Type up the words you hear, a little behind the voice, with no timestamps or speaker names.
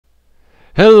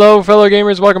Hello fellow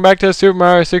gamers, welcome back to Super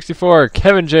Mario 64.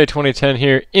 Kevin J 2010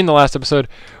 here. In the last episode,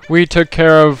 we took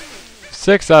care of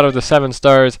 6 out of the 7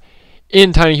 stars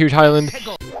in Tiny Huge Island.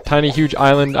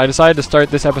 I decided to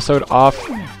start this episode off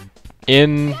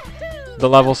in the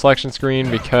level selection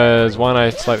screen because 1, I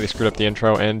slightly screwed up the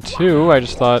intro, and 2, I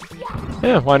just thought,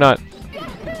 yeah, why not?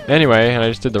 Anyway, and I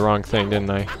just did the wrong thing, didn't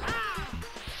I?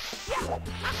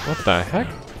 What the heck?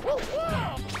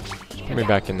 Just put me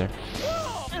back in there.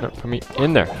 No, put me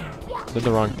in there. Did the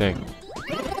wrong thing.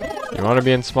 You want to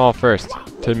be in small first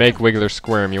to make Wiggler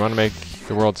squirm. You want to make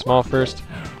the world small first.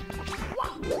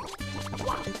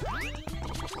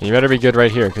 You better be good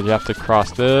right here because you have to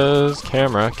cross this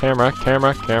camera. There we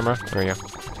go.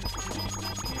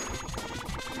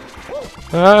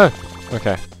 Ah!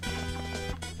 Okay.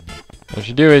 What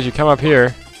you do is you come up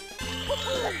here.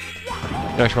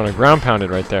 You actually want to ground pound it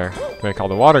right there to make all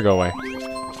the water go away.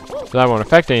 So that won't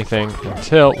affect anything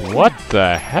until... What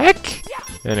the heck?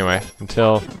 Anyway,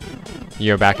 until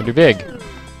you go back into big.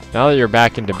 Now that you're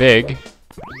back into big,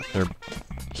 or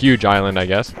huge island, I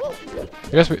guess.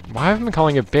 Why haven't I been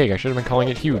calling it big? I should have been calling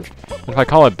it huge. If I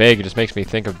call it big, it just makes me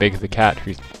think of Big the cat,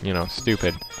 who's, you know,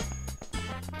 stupid.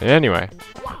 Anyway.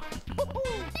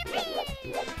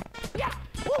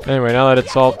 Anyway, now that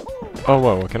it's all... Oh,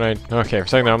 whoa, what can I... Okay, for a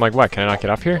second there, I'm like, what? Can I not get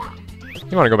up here?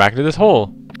 You want to go back into this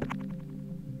hole.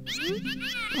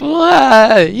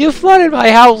 You flooded my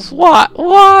house. What?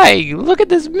 Why? Look at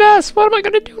this mess. What am I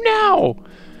gonna do now?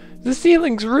 The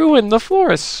ceiling's ruined. The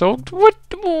floor is soaked. What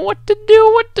to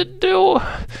do?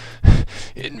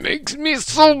 It makes me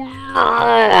so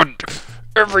mad.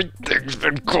 Everything's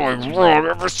been going wrong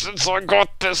ever since I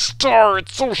got this star.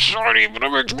 It's so shiny, but it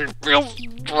makes me feel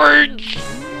strange.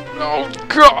 Oh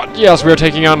God. Yes, we're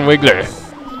taking on Wiggler.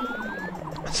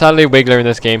 Sadly, Wiggler in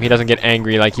this game, he doesn't get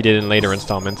angry like he did in later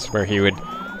installments, where he would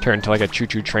turn to like a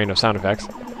choo-choo train of sound effects.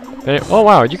 Oh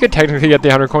wow, you could technically get the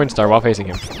 100 coin star while facing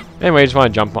him. Anyway, I just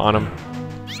want to jump on him.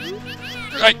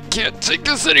 I can't take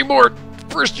this anymore.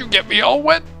 First you get me all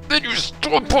wet, then you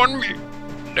stomp on me.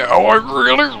 Now I'm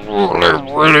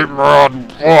really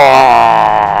mad.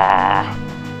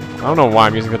 I don't know why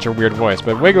I'm using such a weird voice,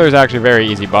 but Wiggler's actually a very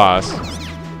easy boss.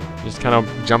 Just kind of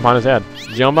jump on his head.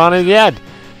 Jump on his head.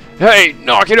 Hey,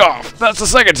 knock it off. That's the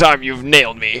second time you've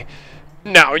nailed me.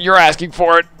 Now you're asking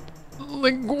for it.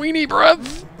 Linguini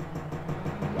breath.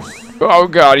 Oh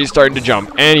God, he's starting to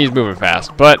jump, and he's moving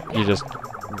fast. But you just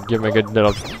give him a good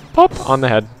little pop on the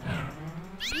head.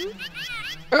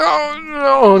 Oh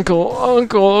no,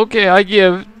 Uncle, okay, I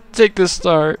give. Take this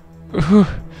star.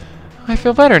 I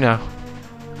feel better now.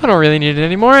 I don't really need it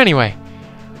anymore anyway.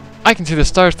 I can see the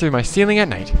stars through my ceiling at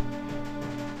night.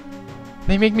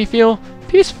 They make me feel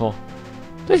peaceful.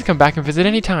 Please come back and visit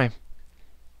any time.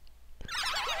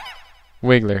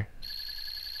 Wiggler.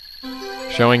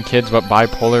 Showing kids what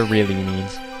bipolar really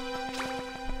means.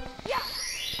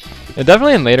 And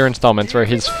definitely in later installments where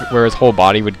his whole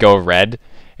body would go red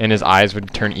and his eyes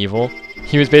would turn evil,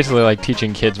 he was basically like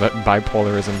teaching kids what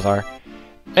bipolarisms are.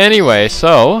 Anyway,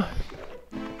 so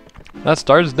that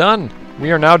star's done.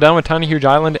 We are now done with Tiny Huge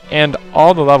Island and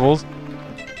all the levels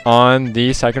on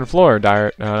the second floor.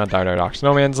 Not Dire Dock.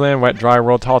 Snowman's Land, Wet Dry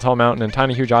World, Tall Tall Mountain, and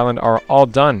Tiny Huge Island are all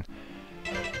done.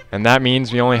 And that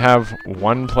means we only have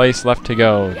one place left to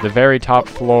go. The very top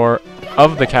floor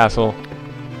of the castle.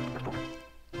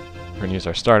 We're going to use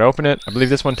our star to open it. I believe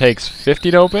this one takes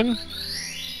 50 to open.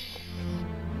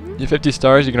 You 50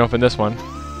 stars, you can open this one.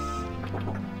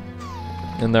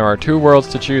 And there are 2 worlds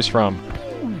to choose from.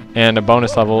 And a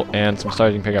bonus level and some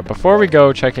stars you can pick up. Before we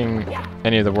go checking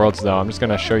any of the worlds though, I'm just going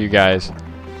to show you guys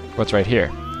what's right here.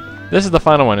 This is the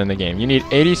final one in the game. You need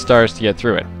 80 stars to get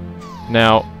through it.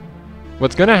 Now,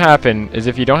 what's going to happen is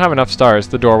if you don't have enough stars,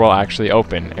 the door will actually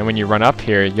open. And when you run up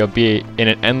here, you'll be in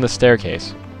an endless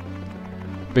staircase.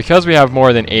 Because we have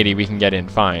more than 80, we can get in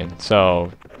fine.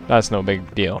 So, that's no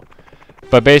big deal.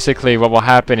 But basically, what will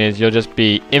happen is you'll just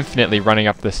be infinitely running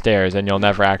up the stairs and you'll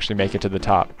never actually make it to the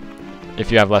top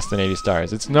if you have less than 80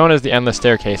 stars. It's known as the endless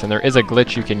staircase, and there is a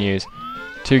glitch you can use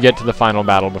to get to the final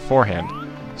battle beforehand.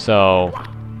 So,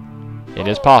 it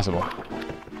is possible.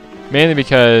 Mainly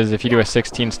because if you do a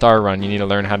 16-star run, you need to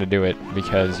learn how to do it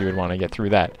because you would want to get through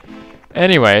that.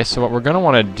 Anyway, so what we're going to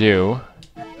want to do,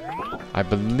 I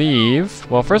believe...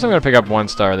 Well, first I'm going to pick up 1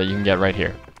 star that you can get right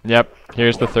here. Yep,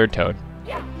 here's the 3rd toad.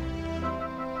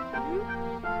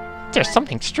 There's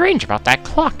something strange about that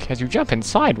clock. As you jump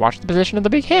inside, watch the position of the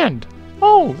big hand.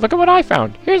 Oh, look at what I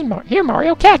found. Here,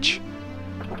 Mario, catch.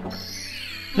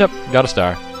 Yep, got a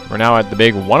star. We're now at the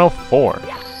big 104.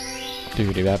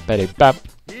 Doo-doo-bap-ba-doo-bap.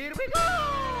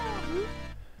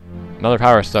 Another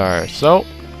power star. So,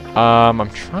 I'm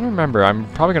trying to remember. I'm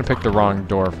probably going to pick the wrong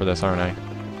door for this, aren't I?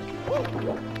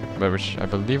 But which I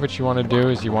believe what you want to do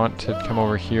is you want to come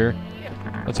over here.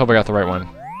 Let's hope I got the right one.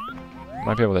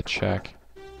 Might be able to check.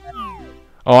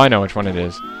 Oh, I know which one it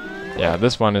is. Yeah,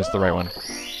 this one is the right one.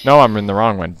 No, I'm in the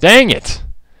wrong one. Dang it!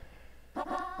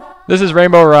 This is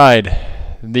Rainbow Ride,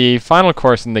 the final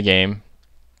course in the game.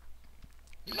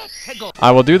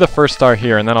 I will do the first star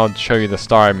here, and then I'll show you the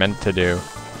star I meant to do.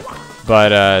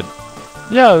 But,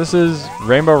 yeah, this is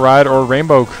Rainbow Ride, or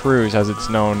Rainbow Cruise, as it's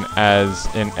known as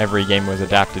in every game it was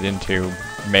adapted into.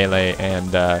 Melee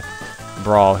and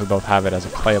Brawl, who both have it as a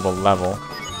playable level.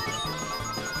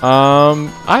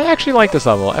 I actually like this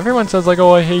level. Everyone says, like,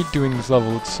 oh, I hate doing this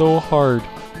level. It's so hard.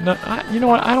 No, you know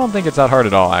what? I don't think it's that hard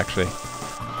at all, actually.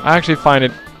 I actually find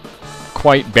it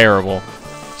quite bearable.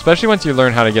 Especially once you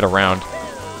learn how to get around.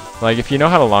 Like, if you know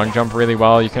how to long jump really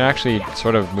well, you can actually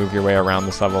sort of move your way around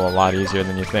this level a lot easier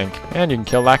than you think. And you can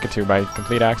kill Lakitu by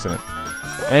complete accident.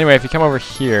 Anyway, if you come over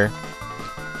here,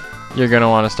 you're going to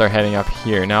want to start heading up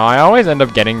here. Now, I always end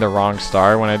up getting the wrong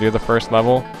star when I do the first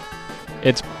level.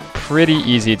 It's pretty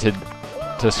easy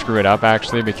to screw it up,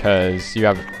 actually, because you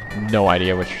have no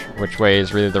idea which way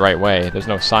is really the right way. There's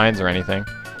no signs or anything.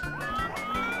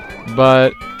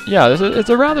 But, yeah, it's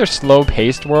a rather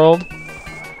slow-paced world.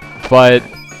 But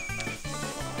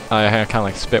I kind of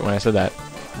like spit when I said that.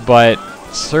 But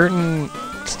certain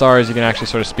stars you can actually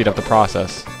sort of speed up the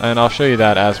process. And I'll show you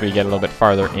that as we get a little bit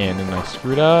farther in. And I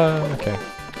screwed up. Okay.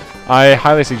 I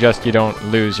highly suggest you don't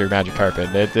lose your magic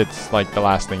carpet. It's like the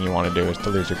last thing you want to do is to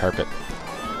lose your carpet.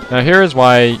 Now here is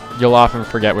why you'll often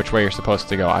forget which way you're supposed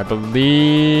to go. I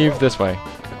believe this way.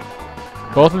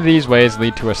 Both of these ways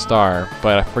lead to a star,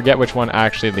 but I forget which one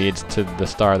actually leads to the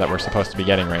star that we're supposed to be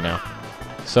getting right now.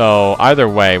 So either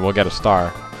way, we'll get a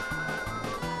star.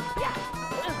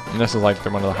 And this is like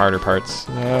one of the harder parts.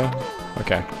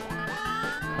 Okay.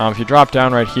 If you drop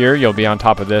down right here, you'll be on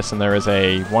top of this, and there is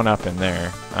a 1-up in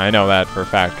there. I know that for a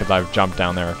fact, because I've jumped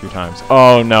down there a few times.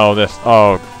 Oh no,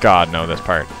 oh god, no, this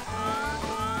part.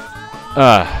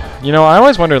 You know, I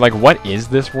always wonder, like, what is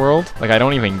this world? Like, I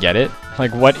don't even get it.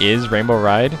 Like, what is Rainbow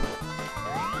Ride?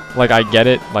 Like, I get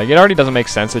it. Like, it already doesn't make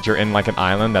sense that you're in, like, an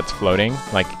island that's floating.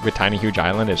 Like, with Tiny Huge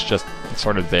Island, it's just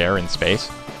sort of there in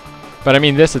space. But I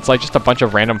mean, it's like just a bunch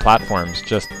of random platforms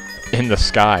just in the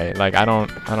sky. Like, I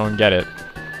don't get it.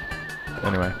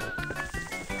 Anyway.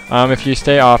 If you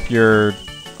stay off if you're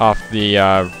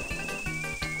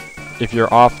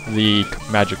off the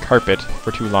magic carpet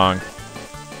for too long,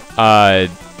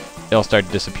 it'll start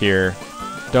to disappear.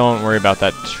 Don't worry about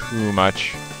that too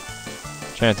much.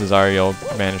 Chances are you'll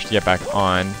manage to get back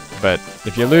on, but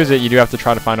if you lose it, you do have to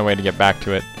try to find a way to get back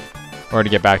to it, or to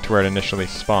get back to where it initially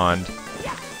spawned.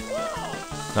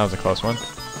 That was a close one.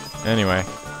 Anyway.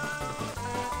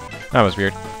 That was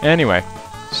weird. Anyway,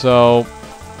 so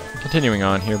continuing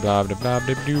on here, blah blah blah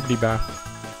blah blah blah blah.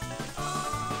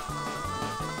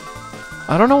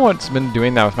 I don't know what's been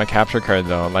doing that with my capture card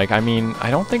though. Like, I mean,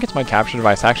 I don't think it's my capture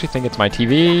device. I actually think it's my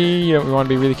TV. You know, we want to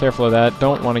be really careful of that.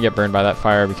 Don't want to get burned by that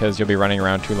fire because you'll be running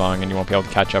around too long and you won't be able to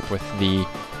catch up with the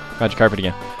magic carpet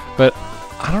again. But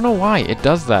I don't know why it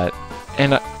does that.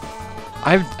 And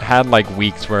I've had like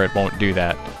weeks where it won't do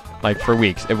that. Like for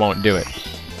weeks, it won't do it.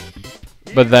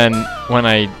 But then when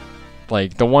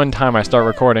like the one time I start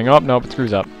recording, oh nope, it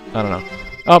screws up. I don't know.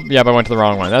 Oh, yeah, but I went to the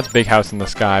wrong one. That's Big House in the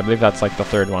Sky. I believe that's like the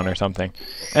third one or something.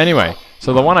 Anyway,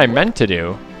 so the one I meant to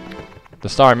do, the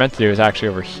star I meant to do is actually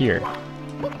over here.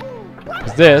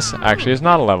 Because this actually is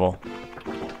not a level.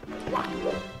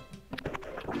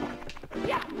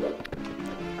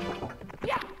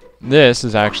 This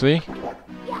is actually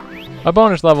a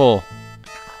bonus level.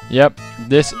 Yep,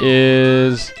 this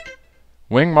is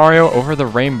Wing Mario Over the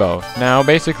Rainbow. Now,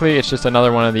 basically, it's just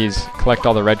another one of these collect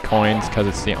all the red coins because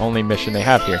it's the only mission they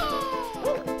have here.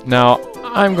 Now,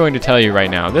 I'm going to tell you right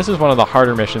now, this is one of the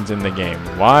harder missions in the game.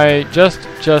 Why? Just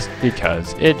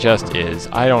because. It just is.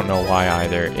 I don't know why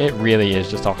either. It really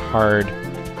is just a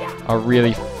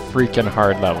really freaking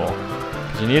hard level.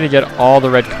 You need to get all the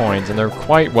red coins, and they're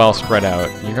quite well spread out.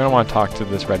 You're going to want to talk to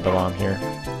this red bomb here.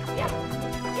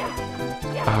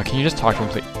 Oh, can you just talk to him,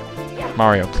 please?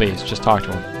 Mario, please, just talk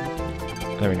to him.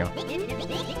 There we go.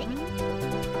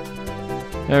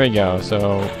 There we go,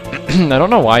 so... I don't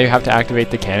know why you have to activate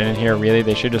the cannon in here, really.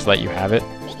 They should just let you have it.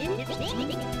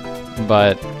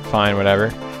 But, fine,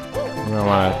 whatever. We're gonna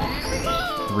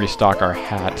want to restock our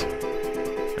hat.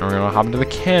 And we're gonna hop into the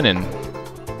cannon.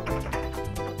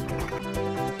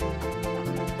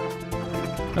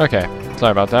 Okay,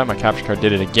 sorry about that. My capture card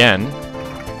did it again.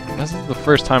 This is the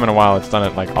first time in a while it's done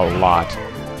it, like, a lot.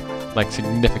 Like,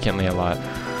 significantly a lot.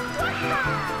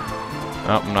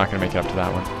 Oh, I'm not going to make it up to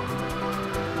that one.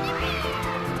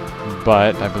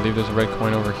 But I believe there's a red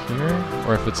coin over here.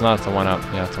 Or if it's not, it's a 1-up.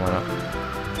 Yeah, it's a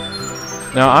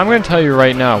 1-up. Now, I'm going to tell you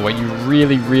right now, what you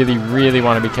really, really, really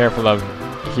want to be careful of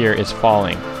here is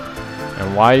falling.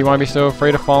 And why do you want to be so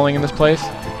afraid of falling in this place?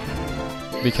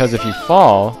 Because if you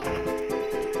fall,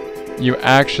 you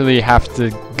actually have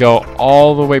to go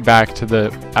all the way back to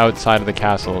the outside of the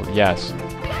castle. Yes,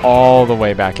 all the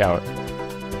way back out.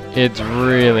 It's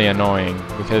really annoying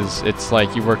because it's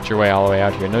like you worked your way all the way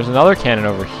out here. And there's another cannon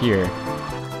over here,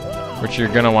 which you're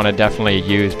going to want to definitely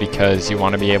use because you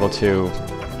want to be able to,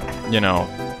 you know,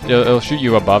 it'll shoot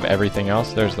you above everything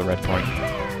else. There's the red coin.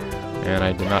 And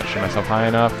I did not shoot myself high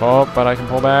enough. Oh, but I can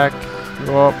pull back.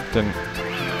 Oh, didn't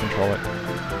control it.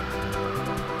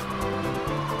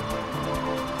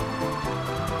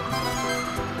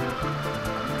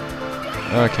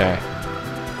 Okay.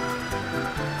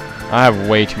 I have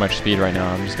way too much speed right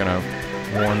now. I'm just gonna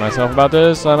warn myself about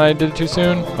this, and I did it too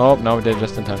soon. Oh, no, it did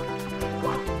just in time.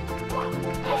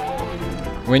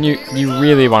 When you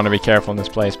really want to be careful in this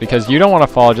place, because you don't want to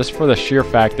fall just for the sheer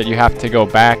fact that you have to go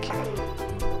back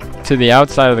to the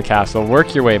outside of the castle,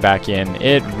 work your way back in.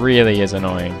 It really is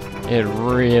annoying. It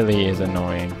really is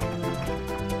annoying.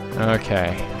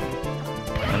 Okay.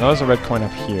 And there's a red coin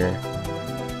up here.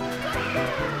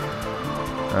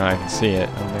 I can see it.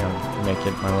 I don't think I'll make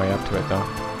it my way up to it, though.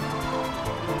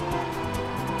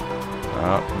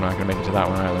 Oh, I'm not going to make it to that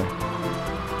one either.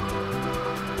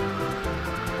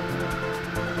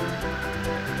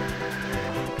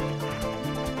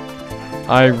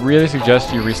 I really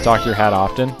suggest you restock your hat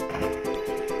often,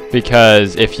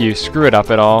 because if you screw it up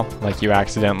at all, like you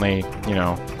accidentally, you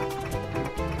know,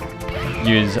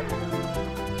 use,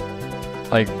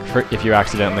 like, if you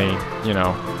accidentally, you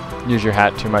know, use your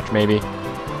hat too much maybe,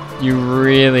 you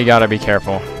really gotta be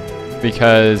careful,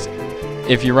 because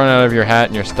if you run out of your hat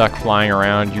and you're stuck flying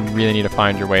around, you really need to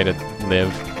find your way to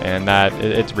live, and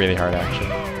it's really hard actually.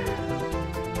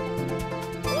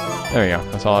 There we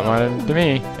go, that's all it wanted to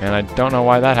me, and I don't know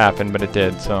why that happened, but it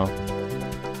did, so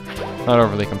not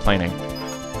overly complaining.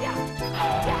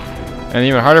 And the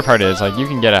even harder part is, like, you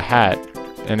can get a hat,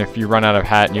 and if you run out of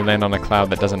hat and you land on a cloud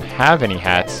that doesn't have any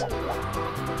hats,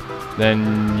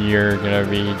 then you're gonna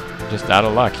be just out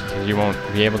of luck, because you won't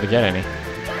be able to get any.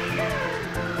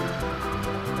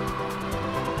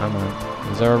 Come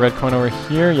on. Is there a red coin over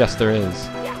here? Yes, there is.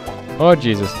 Oh,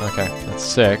 Jesus. Okay, that's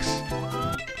 6.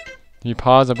 Can you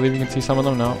pause? I believe you can see some of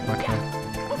them. No? Okay.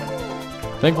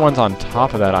 I think one's on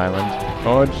top of that island.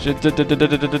 Oh,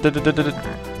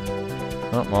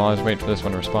 oh, well, I'll just wait for this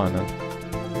one to respawn then.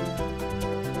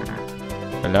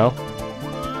 Hello?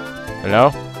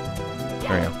 Hello?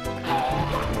 There we go.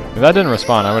 If that didn't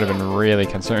respawn, I would have been really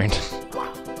concerned.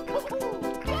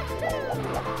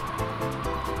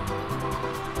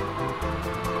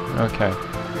 Okay.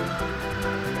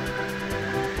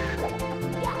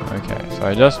 Okay, so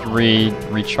I just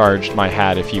recharged my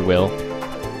hat, if you will.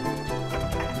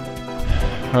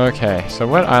 Okay, so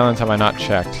what islands have I not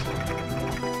checked?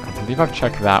 I believe I've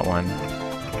checked that one.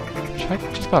 I've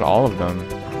checked just about all of them.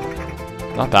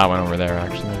 Not that one over there,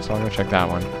 actually, so I'm gonna check that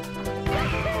one.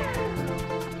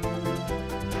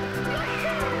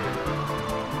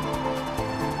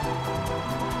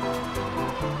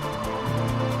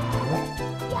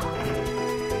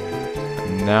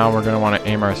 Now we're going to want to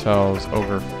aim ourselves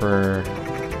over for...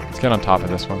 Let's get on top of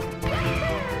this one.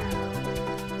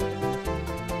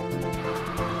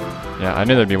 Yeah, I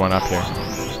knew there'd be one up here.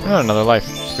 Oh, another life.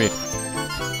 Sweet.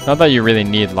 Not that you really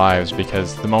need lives,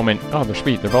 because the moment... Oh, they're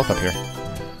sweet. They're both up here.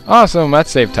 Awesome! That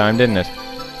saved time, didn't it?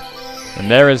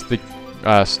 And there is the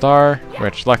star,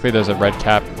 which luckily there's a red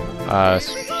cap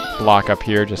block up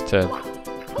here just to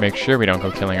make sure we don't go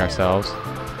killing ourselves.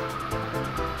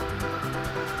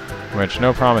 Which,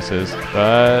 no promises,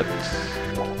 but...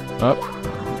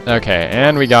 Oh. Okay,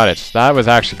 and we got it. That was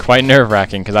actually quite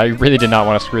nerve-wracking, because I really did not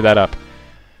want to screw that up.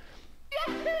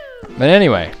 But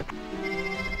anyway.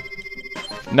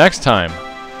 Next time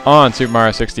on Super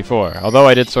Mario 64. Although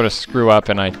I did sort of screw up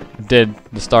and I did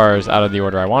the stars out of the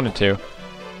order I wanted to.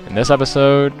 In this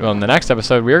episode, well, in the next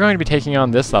episode, we are going to be taking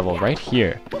on this level right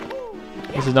here.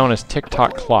 This is known as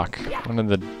Tick-Tock Clock. One of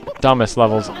the dumbest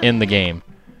levels in the game.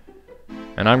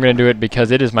 And I'm going to do it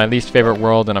because it is my least favorite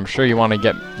world, and I'm sure you want me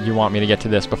to get to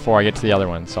this before I get to the other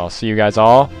one. So I'll see you guys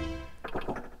all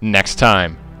next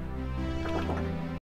time.